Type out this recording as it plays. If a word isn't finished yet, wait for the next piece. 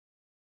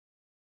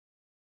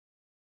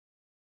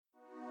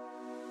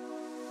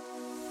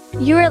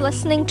You are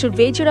listening to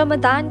Radio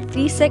Ramadan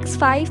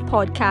 365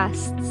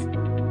 podcasts.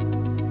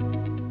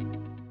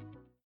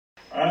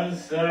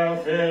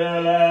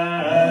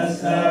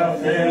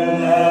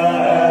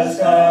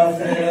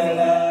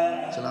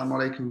 Assalamu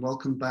alaikum.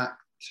 Welcome back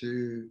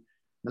to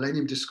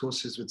Millennium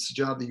Discourses with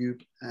Sajjad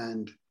Ayyub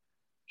and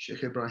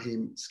Sheikh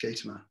Ibrahim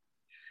Skatema.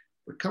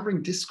 We're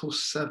covering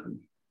Discourse 7.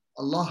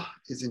 Allah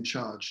is in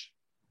charge.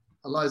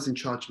 Allah is in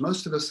charge.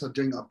 Most of us are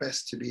doing our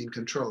best to be in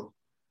control.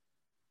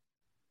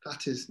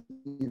 That is,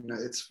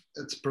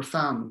 it's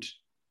profound.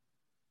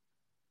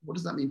 What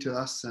does that mean to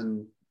us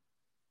and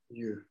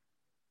you?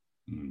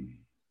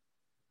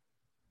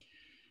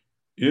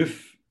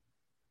 If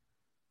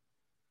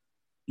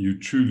you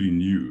truly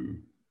knew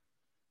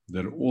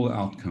that all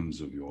outcomes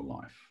of your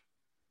life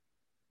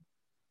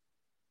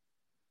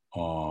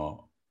are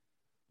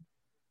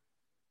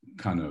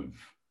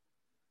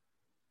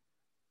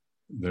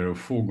they're a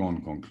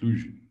foregone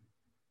conclusion,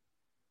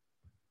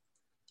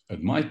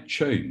 it might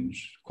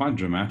change quite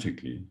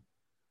dramatically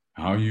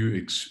how you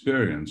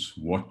experience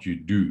what you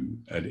do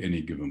at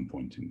any given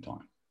point in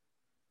time.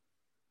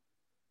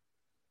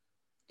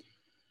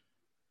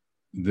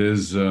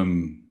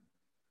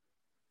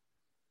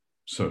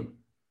 So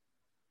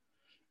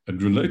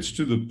it relates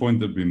to the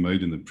point that we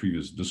made in the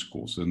previous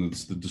discourse, and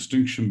it's the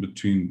distinction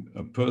between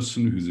a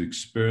person whose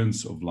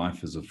experience of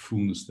life is a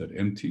fullness that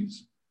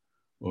empties,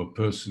 or a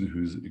person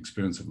whose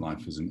experience of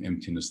life is an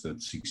emptiness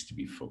that seeks to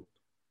be filled.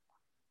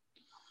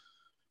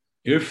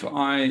 If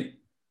I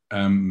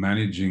am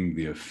managing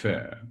the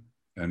affair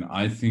and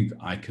I think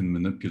I can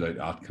manipulate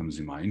outcomes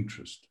in my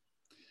interest,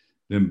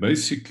 then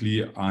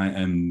basically I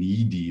am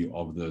needy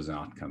of those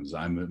outcomes.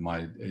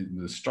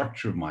 The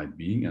structure of my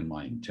being and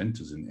my intent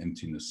is an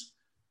emptiness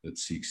that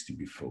seeks to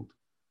be filled.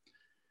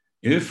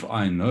 If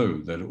I know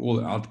that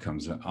all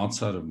outcomes are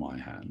outside of my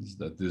hands,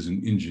 that there's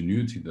an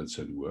ingenuity that's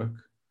at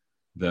work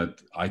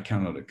that I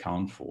cannot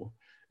account for,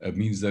 it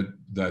means it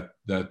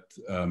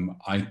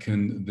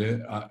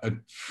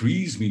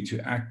frees me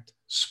to act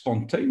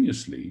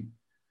spontaneously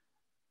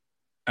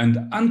and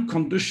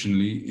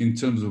unconditionally in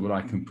terms of what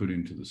I can put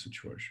into the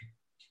situation.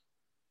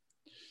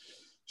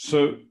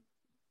 So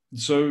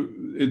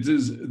it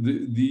is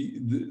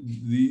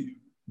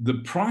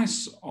the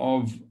price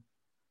of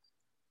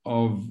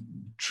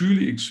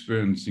truly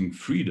experiencing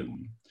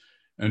freedom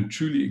and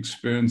truly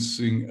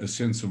experiencing a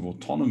sense of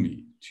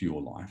autonomy to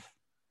your life.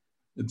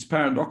 It's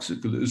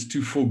paradoxical, is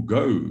to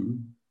forego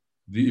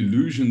the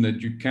illusion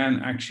that you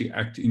can actually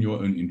act in your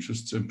own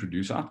interests and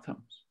produce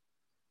outcomes.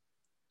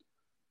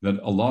 That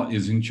Allah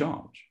is in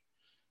charge.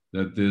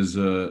 That there's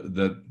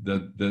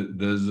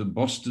a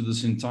boss to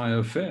this entire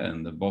affair,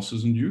 and the boss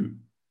isn't you.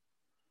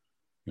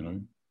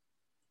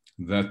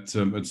 That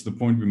it's the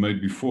point we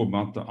made before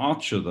about the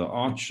archer. The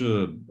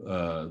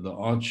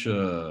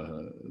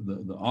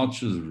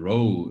archer's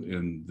role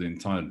in the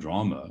entire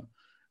drama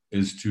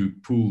is to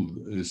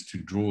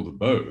draw the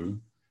bow.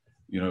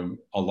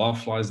 Allah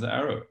flies the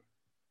arrow.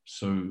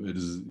 So it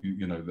is,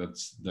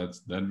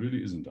 that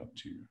really isn't up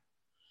to you.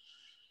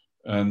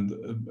 And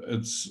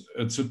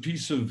it's a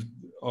piece of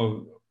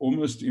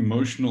almost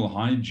emotional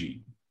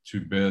hygiene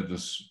to bear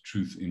this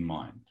truth in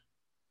mind,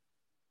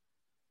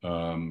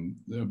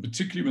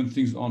 particularly when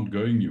things aren't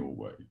going your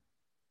way.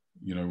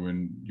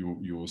 When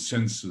your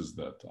sense is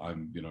that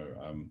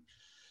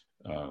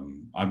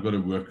I've got to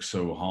work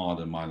so hard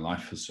and my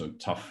life is so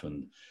tough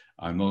and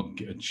I'm not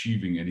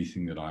achieving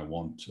anything that I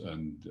want,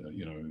 and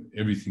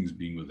everything's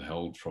being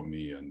withheld from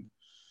me, and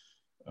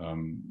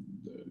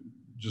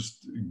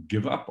just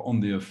give up on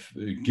the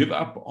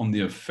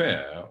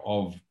affair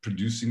of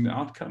producing the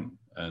outcome,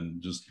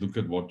 and just look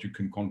at what you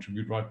can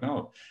contribute right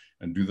now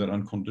and do that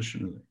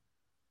unconditionally.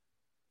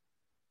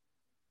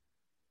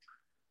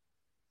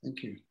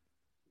 Thank you.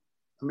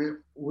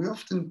 We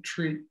often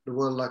treat the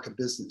world like a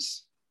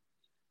business.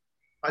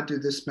 I do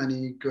this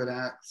many good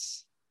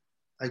acts,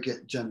 I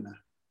get Jannah.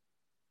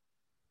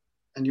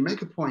 And you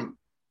make a point,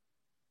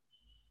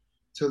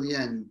 till the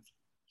end,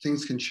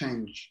 things can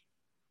change.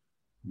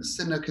 A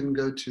sinner can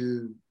go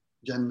to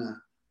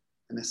Jannah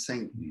and a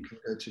saint can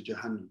go to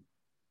Jahannam.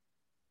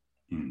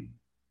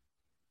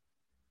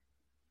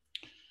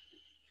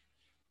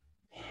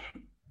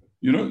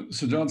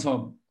 Sajjad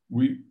Sahab,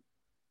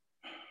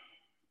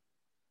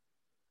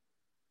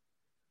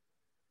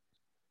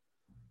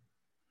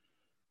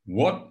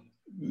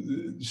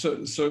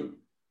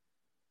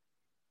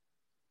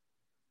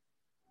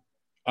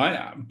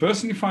 I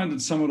personally find it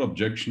somewhat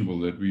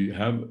objectionable that we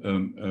have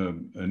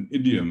an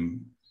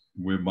idiom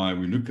whereby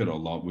we look at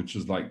Allah, which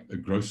is like a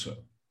grocer,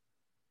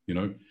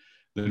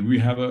 that we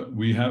have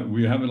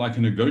like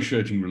a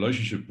negotiating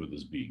relationship with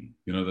this being,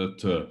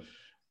 So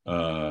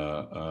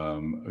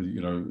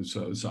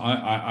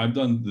I've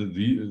done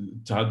the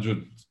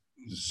tahajjud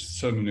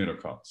so many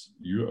rakats.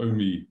 You owe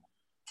me,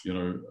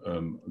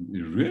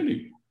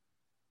 really.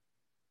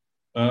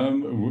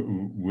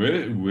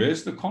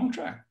 Where's the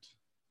contract?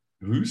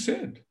 Who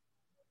said?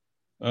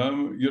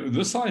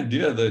 This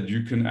idea that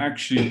you can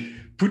actually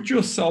put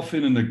yourself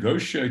in a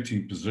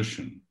negotiating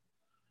position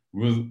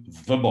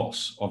with the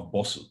boss of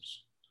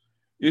bosses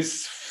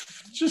is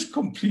just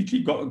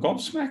completely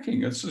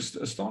gobsmacking. It's just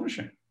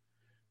astonishing,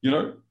 you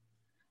know.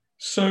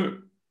 So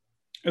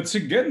it's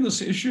again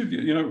this issue,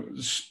 you know,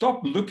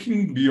 stop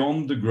looking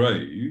beyond the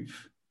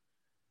grave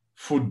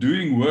for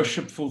doing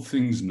worshipful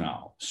things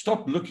now.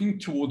 Stop looking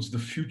towards the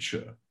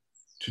future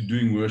to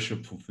doing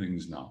worshipful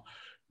things now,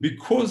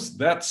 because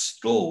that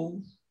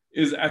still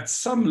is at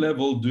some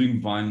level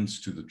doing violence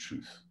to the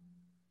truth.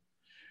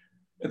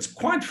 It's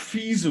quite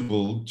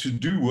feasible to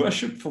do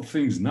worshipful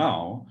things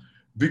now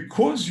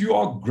because you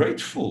are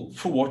grateful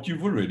for what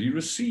you've already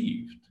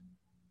received.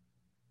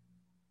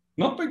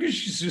 Not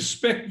because you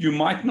suspect you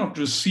might not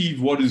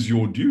receive what is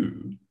your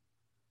due.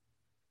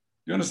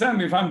 You understand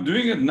me? If I'm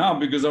doing it now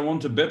because I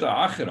want a better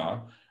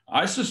akhirah,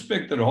 I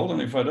suspect that, hold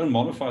on, if I don't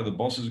modify, the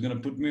boss is going to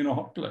put me in a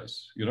hot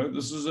place. You know,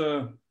 this is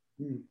a...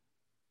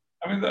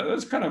 I mean,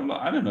 that's kind of,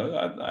 I don't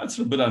know, that's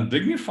a bit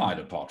undignified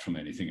apart from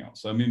anything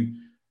else. I mean,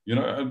 you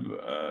know,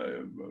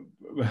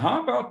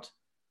 how about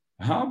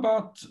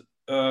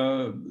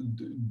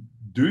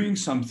doing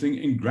something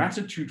in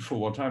gratitude for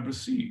what I've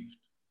received?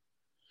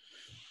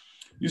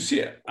 You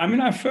see, I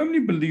mean, I firmly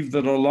believe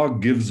that Allah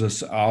gives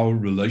us our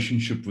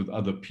relationship with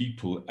other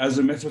people as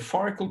a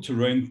metaphorical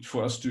terrain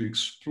for us to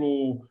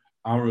explore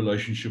our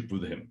relationship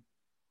with Him.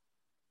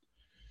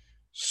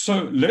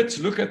 So let's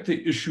look at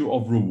the issue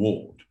of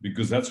reward,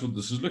 because that's what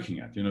this is looking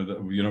at.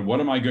 You know, what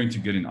am I going to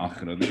get in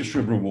akhirah? The issue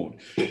of reward.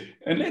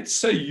 And let's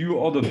say you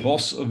are the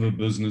boss of a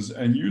business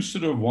and you're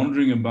sort of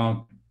wondering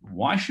about,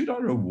 why should I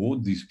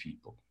reward these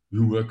people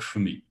who work for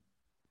me?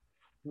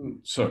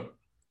 So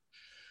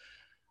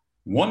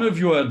one of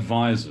your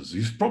advisors,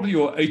 he's probably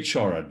your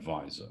HR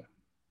advisor,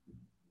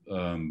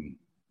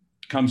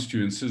 comes to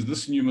you and says,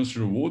 listen, you must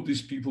reward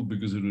these people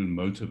because it will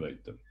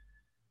motivate them.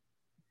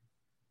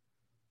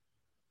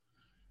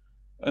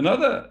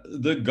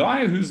 The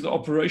guy who's the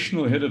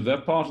operational head of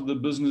that part of the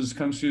business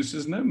comes to you and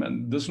says, no,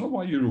 man, that's not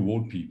why you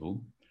reward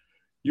people.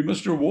 You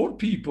must reward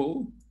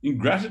people in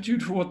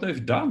gratitude for what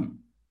they've done.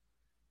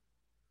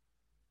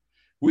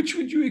 Which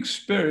would you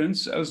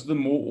experience as the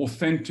more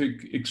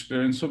authentic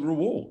experience of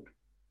reward?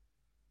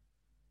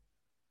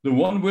 The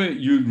one where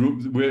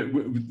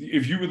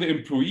if you were the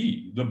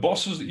employee, the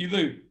boss is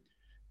either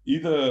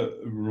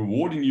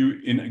rewarding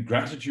you in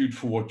gratitude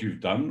for what you've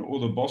done, or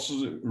the boss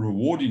is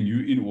rewarding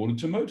you in order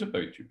to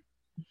motivate you.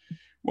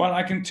 Well,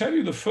 I can tell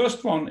you the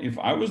first one, if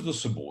I was the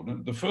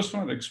subordinate, the first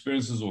one I'd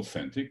experience is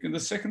authentic, and the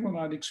second one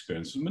I'd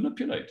experience is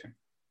manipulating.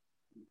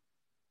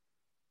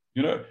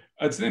 You know,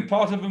 it's then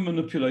part of a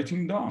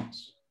manipulating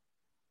dance.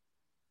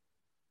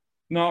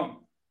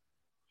 Now,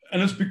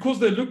 and it's because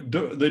they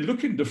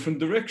look in different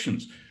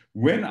directions.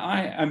 When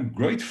I am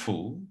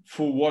grateful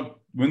for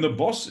when the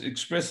boss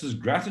expresses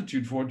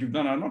gratitude for what you've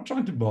done, I'm not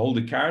trying to behold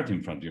a carrot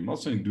in front of you. I'm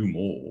not saying do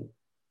more.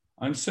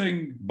 I'm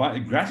saying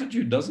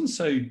gratitude doesn't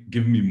say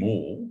give me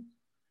more.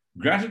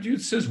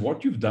 Gratitude says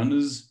what you've done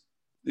is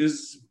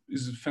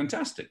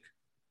fantastic.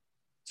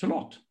 It's a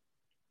lot.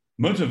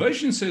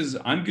 Motivation says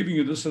I'm giving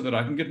you this so that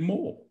I can get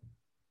more.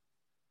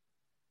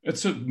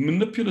 It's a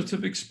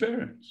manipulative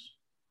experience.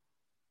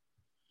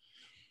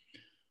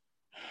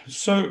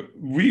 So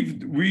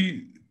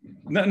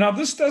now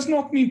this does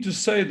not mean to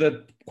say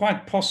that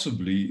quite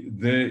possibly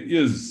there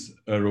is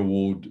a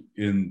reward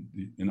in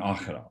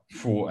akhirah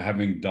for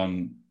having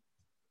done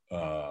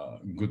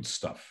good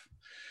stuff.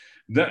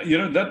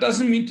 That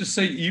doesn't mean to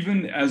say,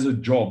 even as a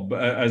job,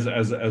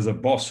 as a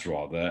boss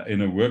rather,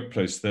 in a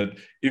workplace, that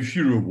if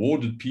you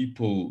rewarded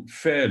people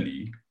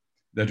fairly,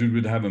 that it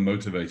would have a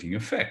motivating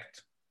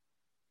effect.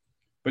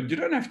 But you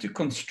don't have to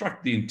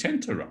construct the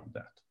intent around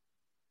that.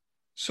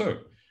 So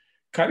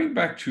coming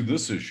back to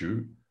this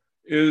issue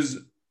is,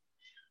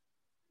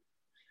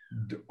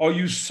 are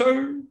you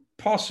so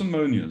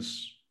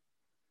parsimonious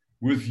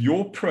with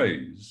your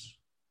praise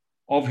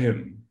of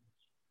Him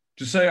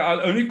to say,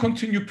 I'll only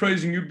continue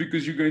praising you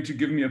because you're going to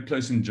give me a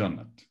place in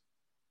Jannah?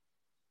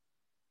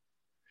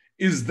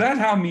 Is that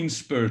how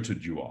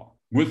mean-spirited you are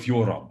with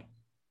your Rabb?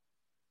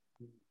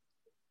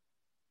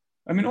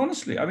 I mean,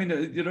 honestly, I mean,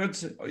 you know,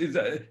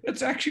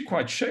 it's actually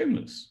quite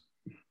shameless.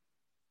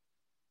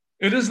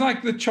 It is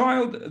like the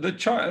child,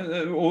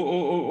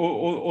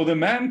 or the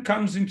man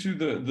comes into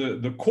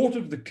the court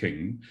of the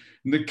king,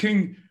 and the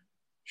king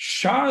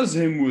showers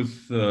him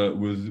with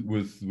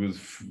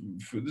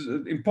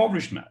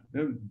impoverished man,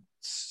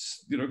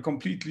 you know,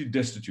 completely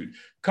destitute,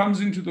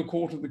 comes into the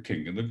court of the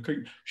king, and the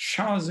king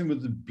showers him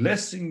with the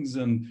blessings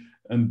and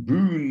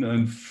boon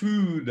and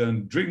food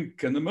and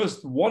drink and the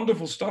most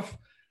wonderful stuff.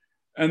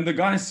 And the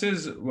guy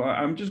says, well,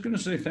 I'm just going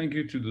to say thank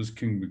you to this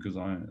king because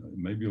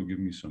maybe he'll give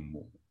me some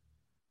more.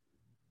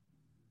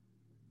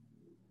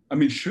 I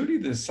mean, surely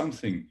there's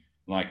something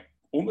like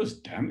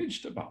almost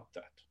damaged about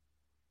that.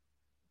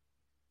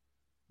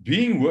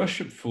 Being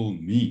worshipful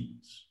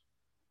means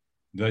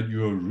that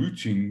you are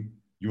rooting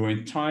your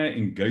entire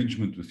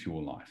engagement with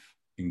your life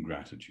in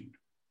gratitude.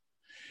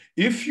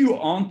 If you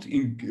aren't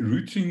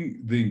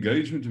rooting the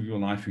engagement of your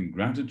life in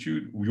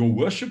gratitude, your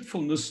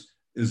worshipfulness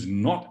is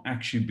not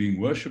actually being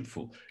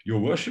worshipful. Your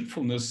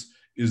worshipfulness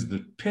is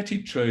the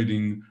petty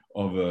trading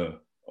of a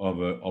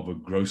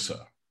grocer.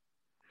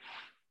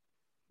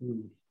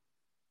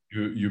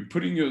 You're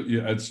putting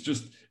it's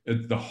just,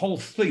 the whole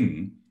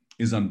thing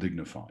is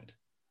undignified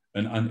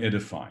and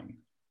unedifying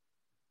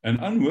and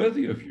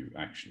unworthy of you,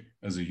 actually,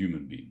 as a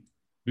human being,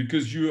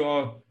 because you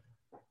are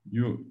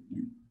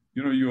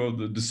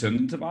the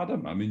descendant of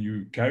Adam. I mean,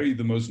 you carry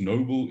the most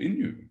noble in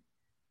you.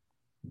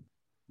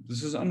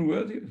 This is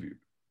unworthy of you.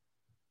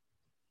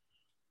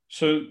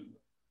 So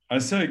I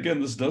say again,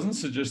 this doesn't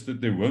suggest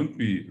that there won't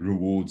be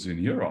rewards in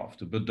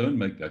hereafter, but don't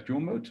make that your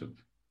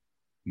motive.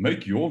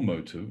 Make your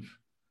motive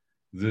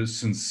the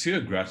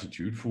sincere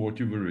gratitude for what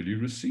you've already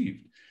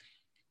received.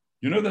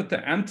 You know that the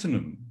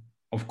antonym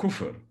of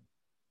kufr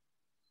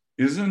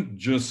isn't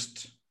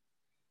just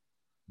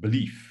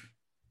belief.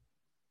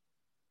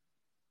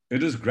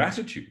 It is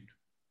gratitude.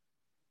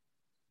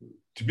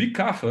 To be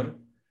kafir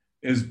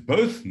is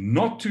both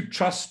not to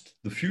trust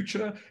the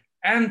future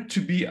and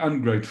to be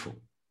ungrateful.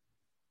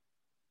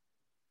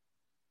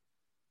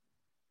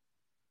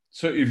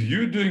 So if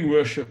you're doing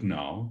worship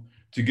now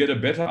to get a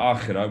better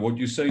akhirah, what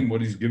you're saying,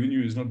 what he's given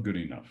you is not good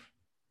enough.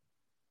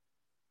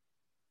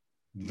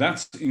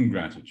 That's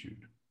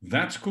ingratitude.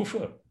 That's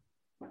kufr.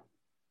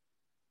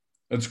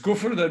 It's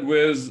kufr that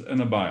wears an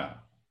abaya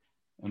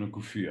and a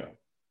kufiya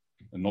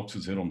and knocks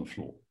its head on the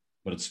floor,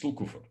 but it's still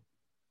kufr.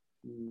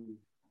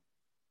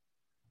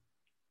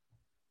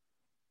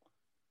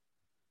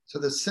 So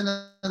the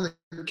sinner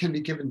can be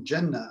given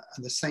Jannah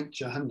and the saint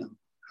Jahannam.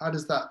 How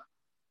does that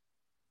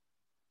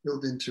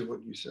build into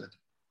what you said?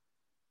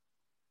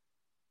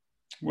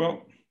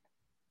 Well,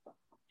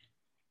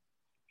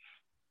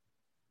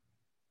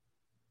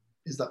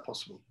 is that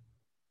possible?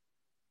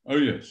 Oh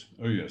yes.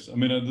 I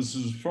mean, this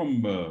is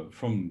from the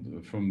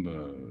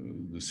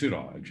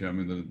Sirah. Actually, I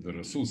mean, the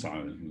Rasul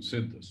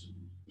said this,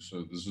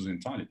 so this is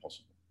entirely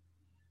possible.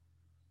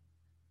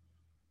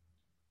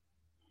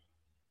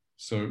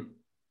 So,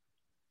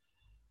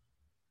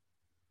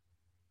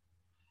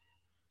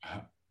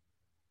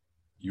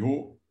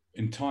 your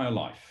entire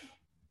life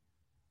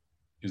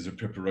is a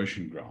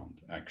preparation ground,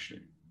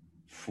 actually,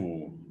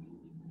 for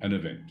an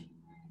event,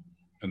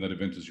 and that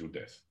event is your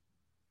death.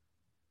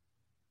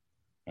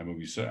 And when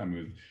we say, I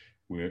mean,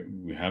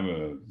 we have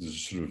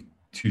this sort of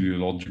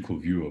teleological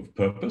view of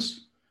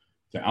purpose.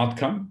 The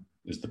outcome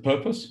is the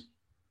purpose.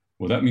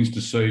 Well, that means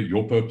to say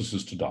your purpose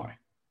is to die,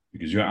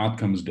 because your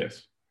outcome is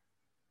death.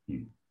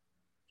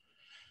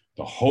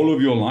 The whole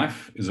of your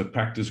life is a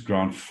practice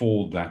ground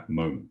for that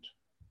moment.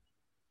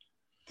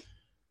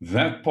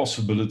 That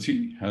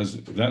possibility has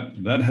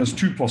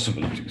two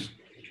possibilities.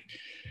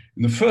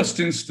 In the first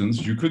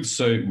instance, you could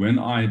say, when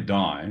I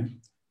die,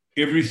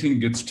 everything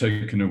gets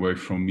taken away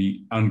from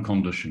me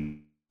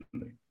unconditionally.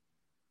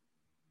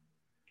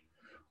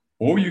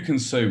 Or you can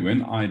say,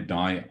 when I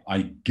die,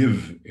 I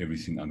give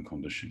everything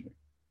unconditionally.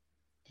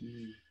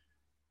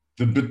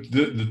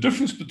 The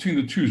difference between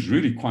the two is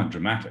really quite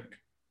dramatic.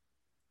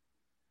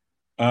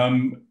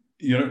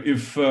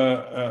 If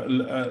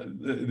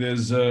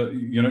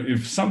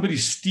somebody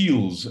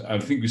steals, I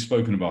think we've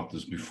spoken about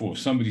this before, if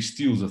somebody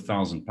steals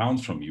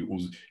 £1,000 from you, or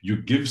you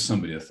give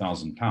somebody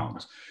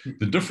 £1,000,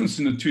 the difference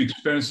in the two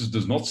experiences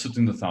does not sit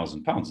in the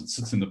 £1,000, it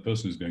sits in the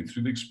person who's going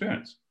through the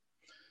experience.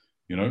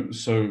 If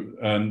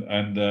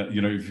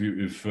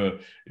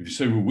you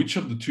say, well, which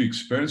of the two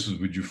experiences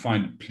would you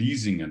find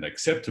pleasing and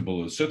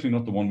acceptable? It's certainly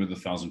not the one where the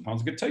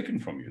 £1,000 get taken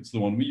from you. It's the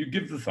one where you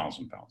give the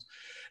 £1,000.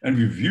 And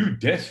we view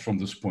death from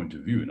this point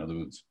of view. In other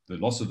words, the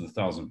loss of the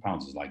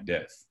 £1,000 is like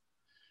death.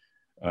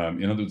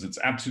 In other words, it's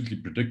absolutely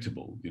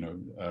predictable.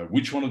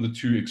 Which one of the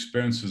two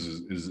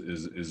experiences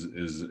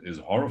is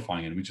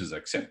horrifying and which is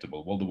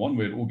acceptable? Well, the one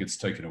where it all gets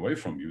taken away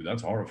from you,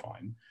 that's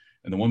horrifying,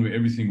 and the one where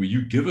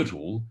you give it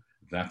all,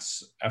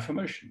 that's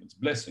affirmation. It's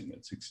blessing.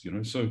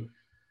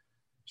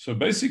 So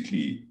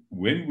basically,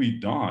 when we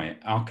die,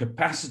 our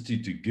capacity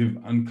to give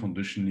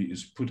unconditionally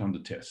is put under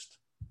test.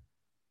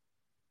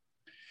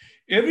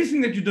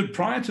 Everything that you did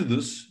prior to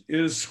this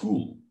is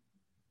school.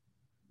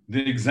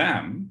 The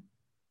exam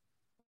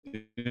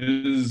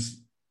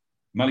is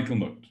Malik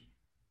al-Maut.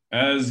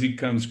 As he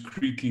comes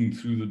creaking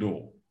through the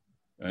door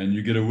and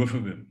you get a whiff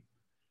of him,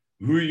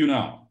 who are you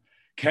now?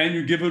 Can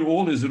you give it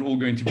all? Is it all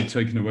going to be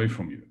taken away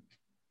from you?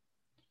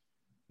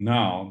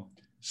 Now,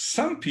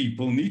 some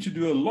people need to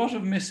do a lot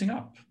of messing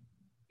up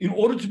in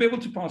order to be able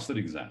to pass that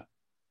exam.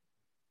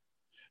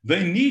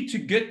 They need to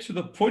get to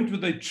the point where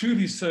they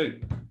truly say,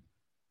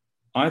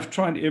 I've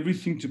tried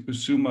everything to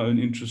pursue my own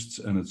interests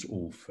and it's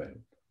all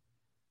failed.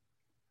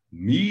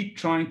 Me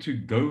trying to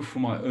go for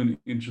my own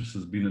interests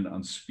has been an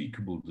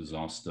unspeakable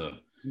disaster.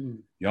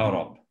 Ya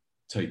Rab,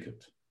 take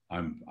it.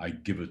 I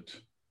give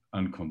it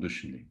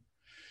unconditionally.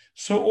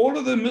 So all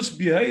of the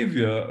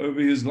misbehavior over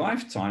his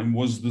lifetime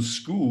was the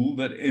school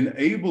that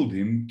enabled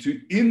him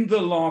to, in the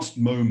last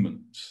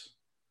moment,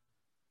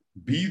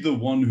 be the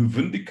one who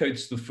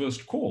vindicates the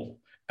first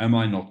call. Am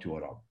I not your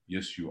Rab?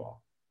 Yes, you are.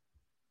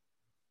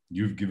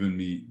 You've given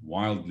me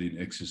wildly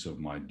in excess of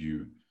my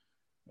due.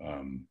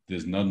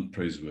 There's none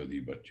praiseworthy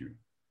but you.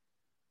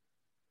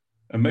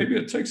 And maybe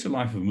it takes a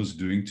life of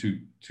misdoing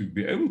to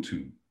be able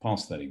to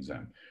pass that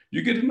exam.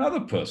 You get another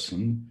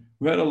person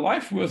who had a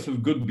life worth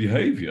of good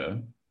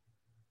behavior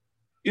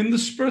in the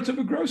spirit of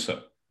a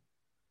grocer.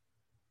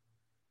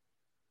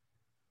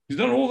 He's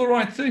done all the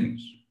right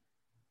things.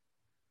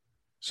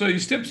 So he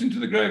steps into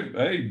the grave.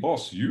 Hey,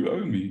 boss, you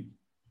owe me.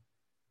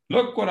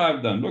 Look what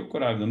I've done. Look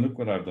what I've done. Look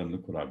what I've done.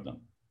 Look what I've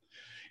done.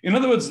 In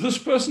other words, this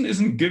person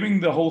isn't giving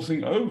the whole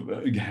thing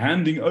over,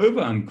 handing over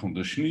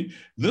unconditionally.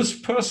 This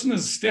person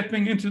is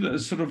stepping into the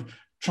sort of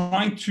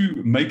trying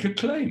to make a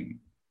claim,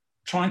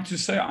 trying to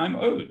say, I'm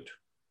owed.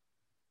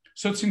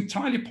 So it's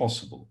entirely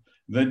possible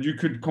that you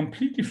could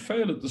completely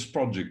fail at this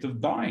project of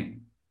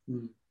dying.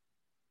 Mm.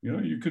 You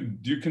know, you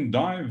can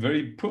die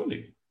very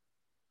poorly.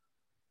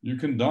 You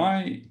can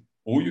die,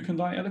 or you can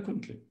die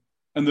eloquently.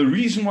 And the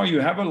reason why you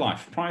have a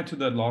life prior to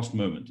that last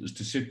moment is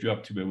to set you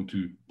up to be able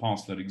to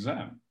pass that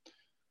exam.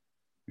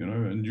 You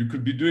know, and you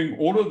could be doing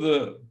all of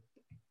the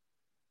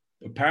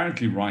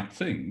apparently right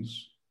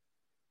things,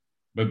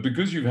 but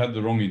because you've had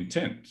the wrong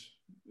intent,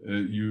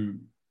 you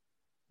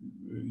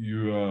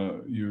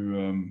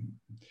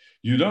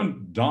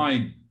don't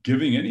die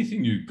giving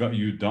anything.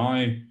 You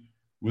die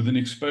with an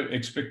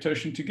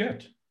expectation to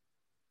get,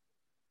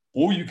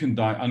 or you can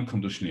die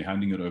unconditionally,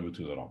 handing it over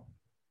to the Rabb.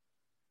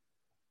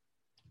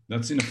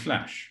 That's in a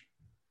flash,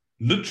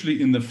 literally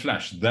in the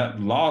flash.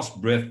 That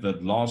last breath,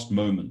 that last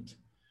moment,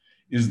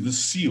 is the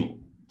seal.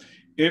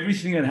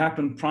 Everything that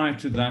happened prior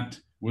to that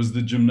was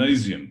the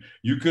gymnasium.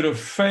 You could have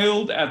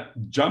failed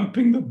at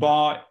jumping the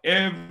bar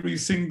every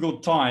single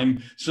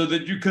time so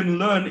that you can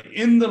learn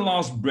in the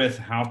last breath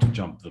how to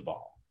jump the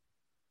bar.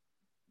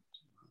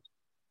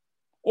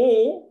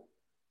 Or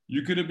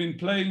you could have been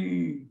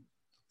playing,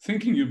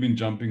 thinking you've been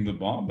jumping the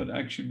bar, but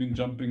actually been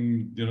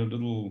jumping, you know,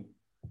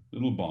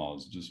 little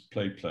bars, just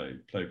play,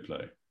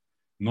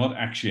 not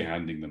actually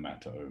handing the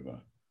matter over.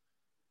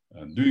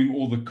 And doing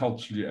all the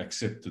culturally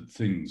accepted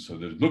things so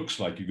that it looks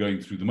like you're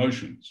going through the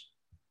motions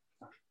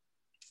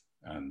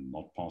and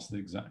not pass the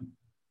exam.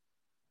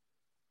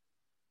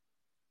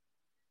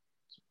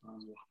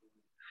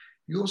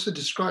 You also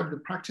described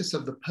the practice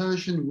of the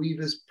Persian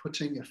weavers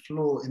putting a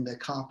floor in their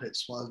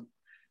carpets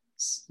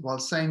while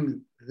saying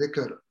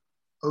dhikr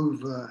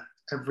over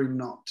every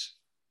knot.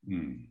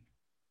 Mm.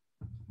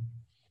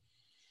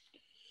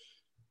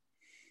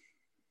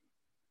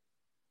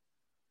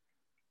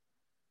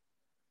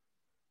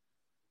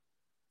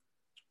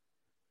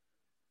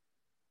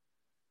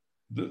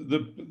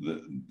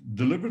 The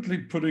deliberately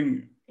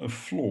putting a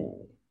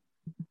flaw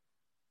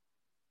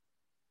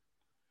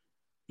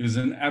is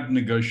an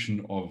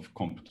abnegation of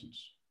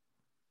competence.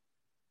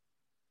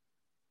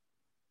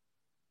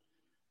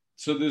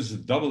 So there's a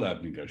double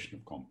abnegation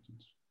of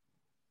competence.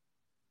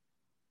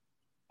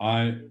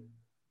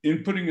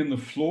 In putting in the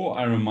flaw,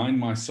 I remind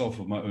myself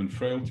of my own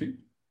frailty.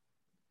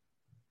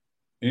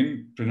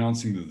 In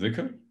pronouncing the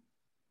dhikr,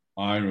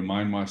 I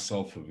remind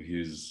myself of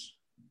his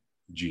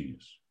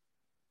genius,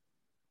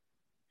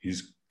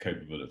 his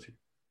capability.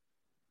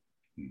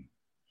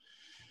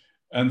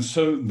 And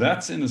so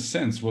that's, in a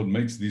sense, what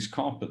makes these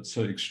carpets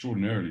so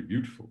extraordinarily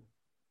beautiful,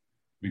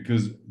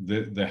 because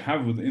they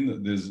have within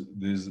it,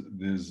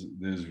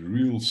 there's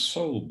real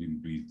soul being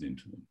breathed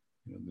into them.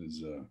 You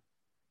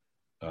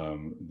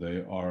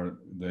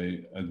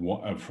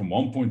know, from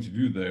one point of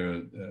view, they're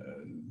a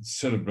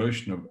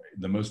celebration of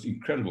the most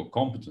incredible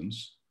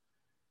competence,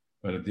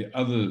 but on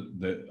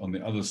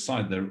the other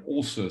side, they're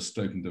also a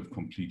statement of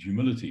complete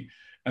humility.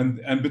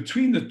 And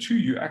between the two,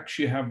 you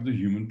actually have the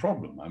human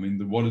problem. I mean,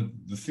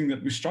 the thing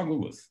that we struggle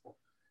with,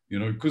 you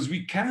know, because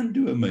we can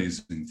do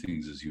amazing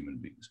things as human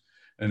beings.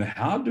 And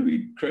how do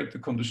we create the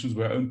conditions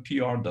where our own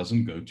PR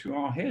doesn't go to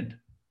our head?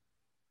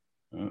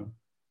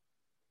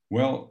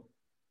 Well,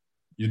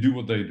 you do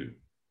what they do.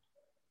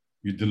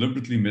 You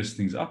deliberately mess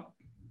things up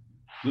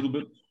a little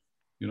bit,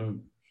 you know,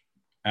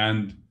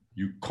 and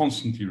you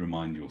constantly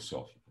remind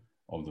yourself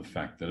of the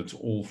fact that it's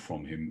all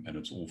from him, and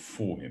it's all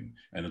for him,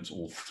 and it's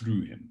all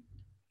through him.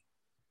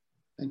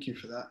 Thank you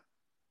for that.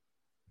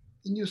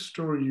 In your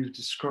story, you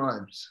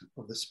described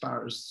of the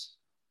sparrows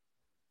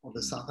of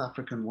the South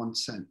African 1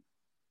 cent.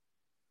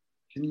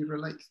 Can you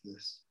relate to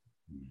this?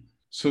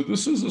 So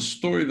this is a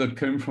story that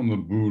came from the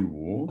Boer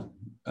War,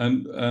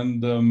 and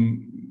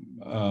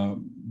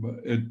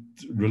it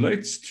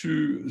relates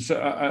to.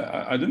 So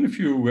I don't know if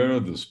you're aware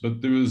of this,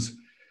 but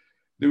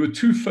there were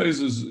two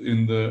phases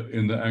in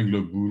the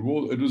Anglo-Boer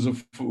War. It was a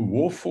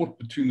war fought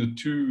between the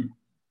two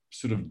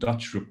sort of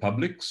Dutch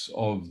republics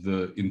of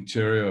the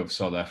interior of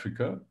South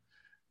Africa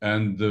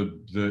and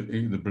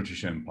the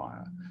British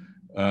Empire.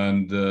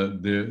 And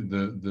the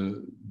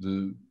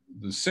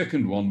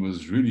second one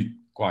was really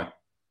quite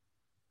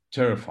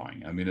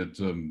terrifying. I mean,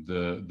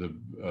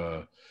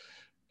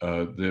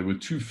 there were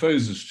two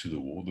phases to the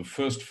war. The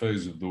first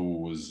phase of the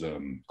war was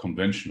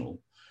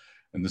conventional,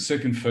 and the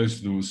second phase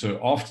of the war, so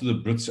after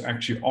the Brits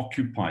actually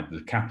occupied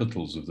the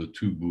capitals of the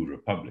two Boer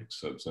republics,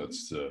 so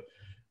that's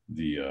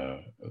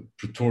the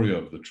Pretoria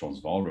of the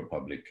Transvaal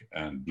Republic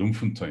and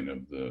Bloemfontein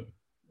of the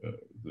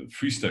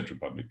Free State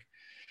Republic,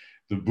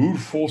 the Boer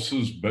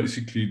forces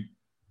basically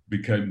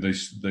became, they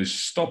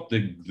stopped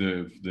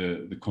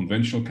the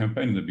conventional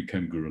campaign and they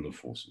became guerrilla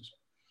forces.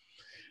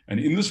 And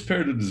in this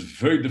period, it is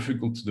very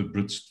difficult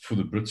for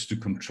the Brits to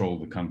control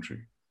the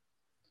country.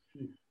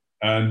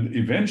 And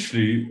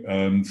eventually,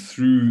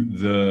 through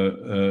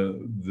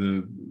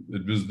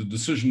it was the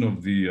decision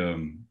of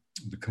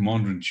the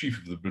commander-in-chief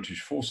of the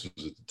British forces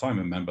at the time,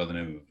 a man by the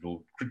name of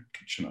Lord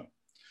Kitchener,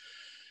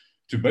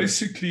 to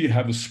basically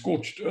have a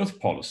scorched earth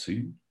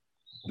policy.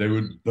 They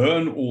would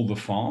burn all the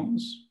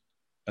farms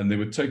and they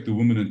would take the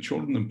women and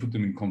children and put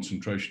them in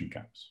concentration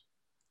camps.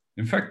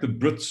 In fact, the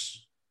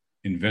Brits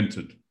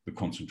invented the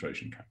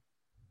concentration camp.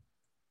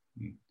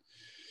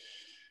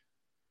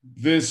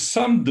 There's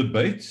some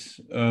debate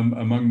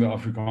among the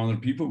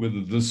Afrikaner people whether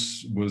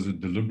this was a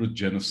deliberate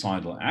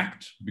genocidal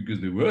act,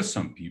 because there were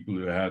some people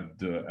who had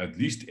at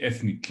least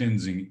ethnic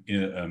cleansing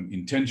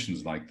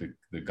intentions, like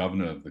the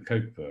governor of the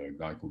Cape, a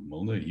guy called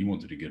Milner. He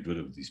wanted to get rid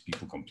of these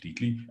people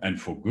completely and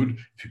for good.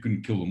 If you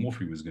couldn't kill them off,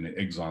 he was going to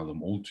exile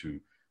them all to,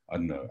 I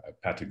don't know,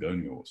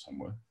 Patagonia or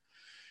somewhere.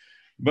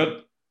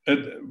 But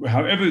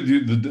however,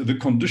 the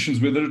conditions,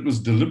 whether it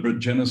was deliberate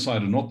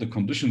genocide or not, the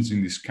conditions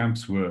in these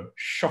camps were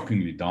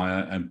shockingly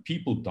dire, and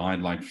people died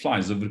like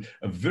flies. A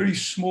very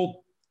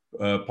small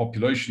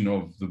population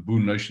of the Boer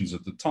nations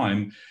at the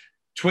time,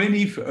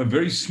 a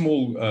very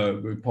small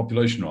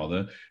population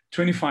rather,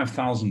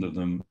 25,000 of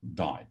them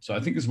died. So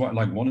I think it's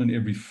like 1 in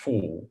every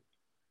 4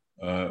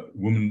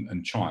 women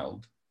and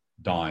child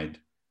died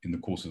in the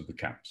course of the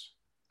camps.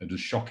 It was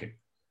shocking.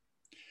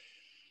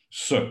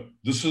 So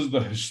this is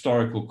the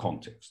historical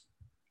context.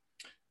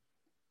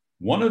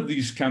 One of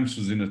these camps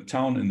was in a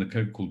town in the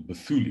Cape called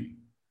Bethune,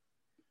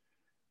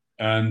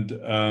 and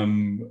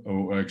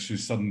actually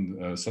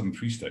Southern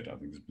Free State, I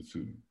think, is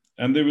Bethune.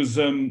 And there was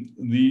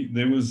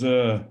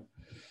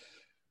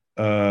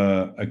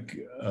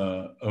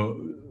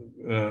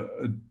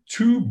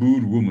two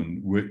Boer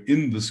women were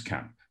in this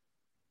camp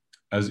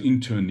as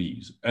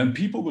internees, and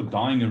people were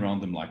dying around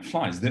them like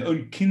flies. Their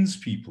own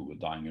kinspeople were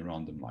dying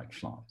around them like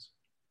flies.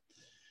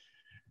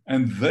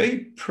 And they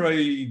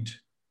prayed,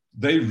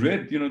 they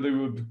read, they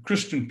were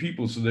Christian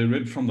people, so they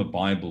read from the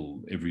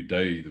Bible every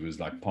day. There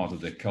was like part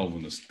of their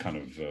Calvinist kind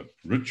of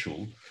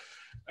ritual.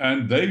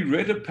 And they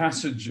read a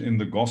passage in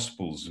the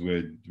Gospels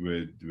where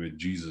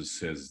Jesus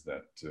says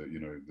that,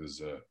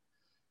 there's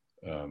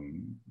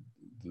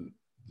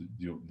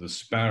the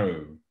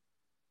sparrow,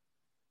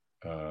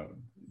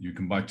 you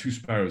can buy 2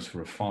 sparrows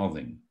for a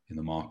farthing in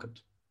the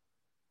market.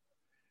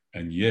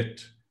 And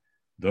yet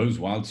those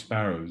wild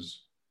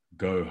sparrows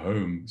go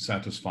home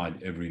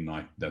satisfied every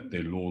night that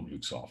their Lord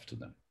looks after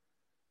them.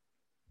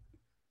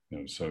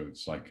 So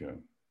it's like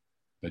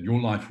that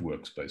your life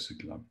works,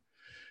 basically.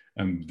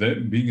 And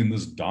then, being in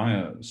this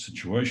dire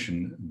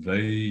situation,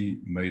 they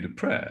made a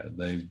prayer.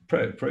 They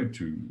prayed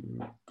to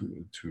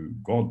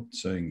God,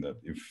 saying that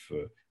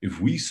if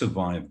we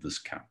survive this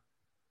camp,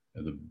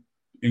 the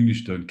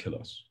English don't kill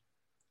us,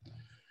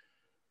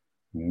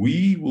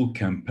 we will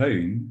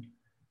campaign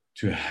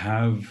to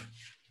have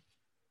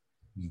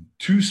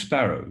 2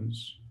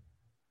 sparrows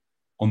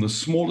on the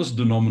smallest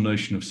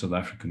denomination of South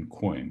African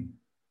coin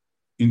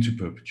into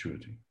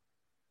perpetuity,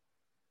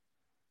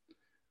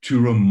 to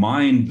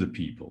remind the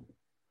people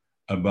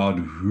about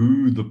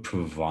who the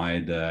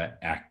provider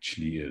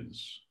actually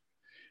is.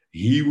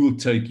 He will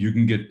you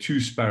can get 2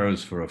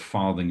 sparrows for a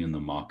farthing in the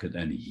market,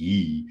 and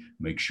he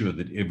makes sure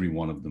that every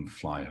one of them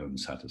fly home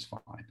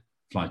satisfied,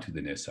 fly to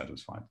the nest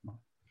satisfied.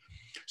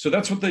 So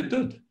that's what they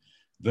did.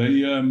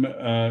 They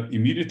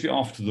immediately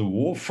after the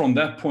war, from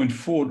that point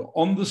forward,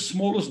 on the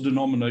smallest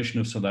denomination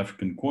of South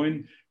African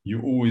coin,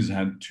 you always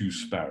had 2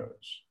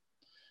 sparrows.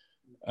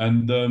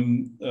 And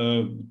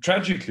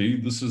tragically,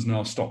 this has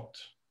now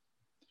stopped.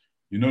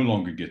 You no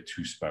longer get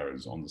 2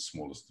 sparrows on the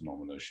smallest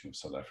denomination of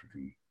South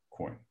African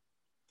coin.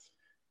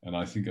 And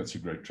I think that's a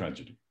great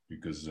tragedy,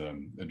 because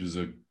it was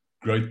a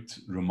great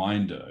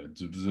reminder.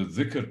 It was a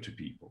dhikr to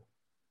people.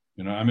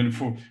 I mean,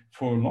 for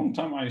a long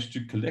time, I used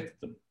to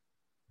collect them.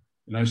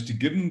 And I used to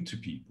give them to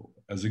people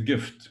as a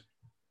gift.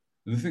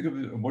 And they think of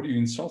it, what are you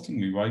insulting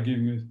me? Why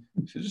giving me?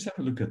 So just have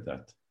a look at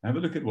that. Have a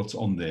look at what's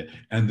on there,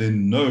 and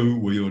then know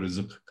where your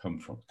rizq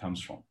comes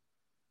from.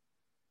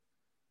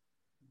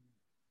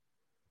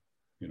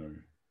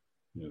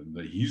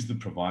 He's the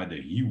provider.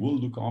 He will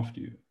look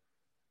after you.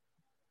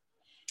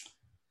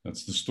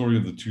 That's the story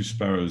of the 2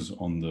 sparrows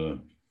on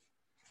the,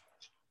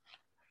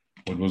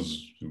 what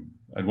was,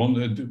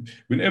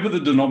 whenever the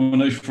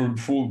denomination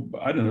for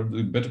I don't know,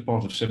 the better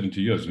part of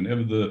 70 years,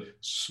 whenever there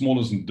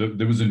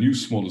was a new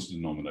smallest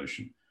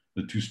denomination,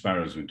 the 2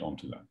 sparrows went on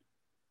to that.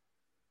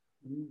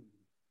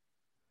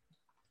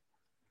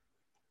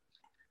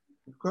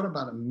 We've got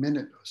about a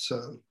minute or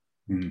so.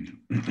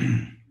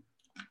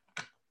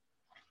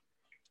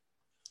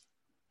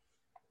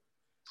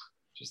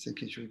 Just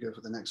thinking, should we go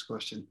for the next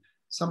question?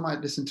 Some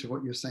might listen to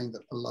what you're saying,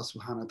 that Allah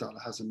subhanahu wa ta'ala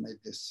hasn't made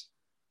this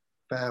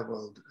fair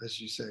world, as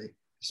you say,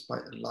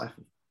 despite a life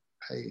of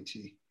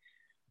piety.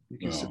 You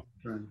can sit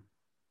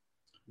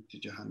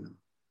into Jahannam.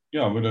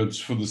 Yeah, but it's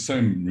for the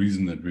same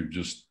reason that we've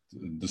just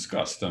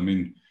discussed. I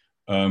mean,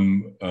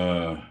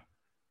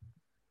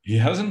 he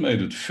hasn't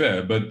made it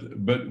fair,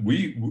 but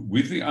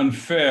we think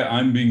unfair,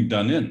 I'm being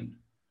done in.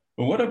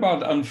 But what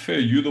about unfair?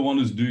 You're the one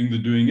who's doing the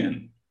doing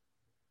in.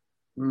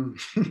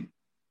 Mm.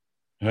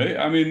 Hey,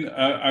 I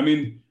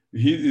mean,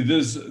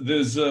 there's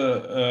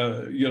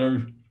you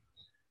know,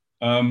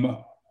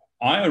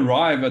 I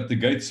arrive at the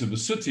gates of a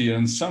city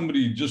and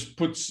somebody just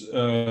puts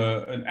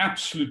an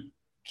absolute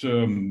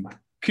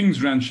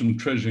king's ransom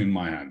treasure in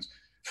my hands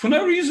for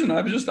no reason.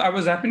 I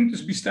was happening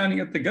to be standing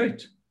at the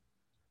gate.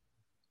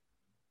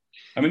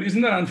 I mean,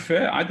 isn't that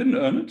unfair? I didn't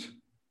earn it.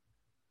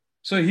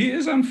 So he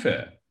is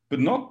unfair, but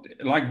not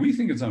like we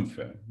think it's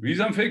unfair. He's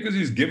unfair because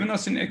he's given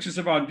us in excess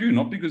of our due,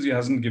 not because he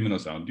hasn't given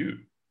us our due.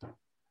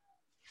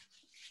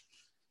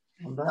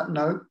 On that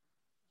note,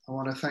 I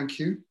want to thank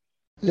you.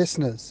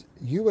 Listeners,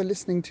 you are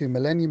listening to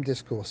Millennium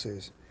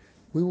Discourses.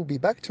 We will be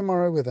back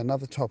tomorrow with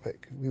another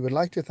topic. We would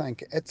like to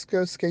thank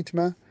Etzko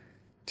Skatema.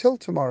 Till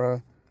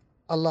tomorrow,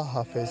 Allah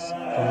Hafiz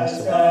from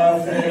us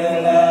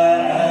all.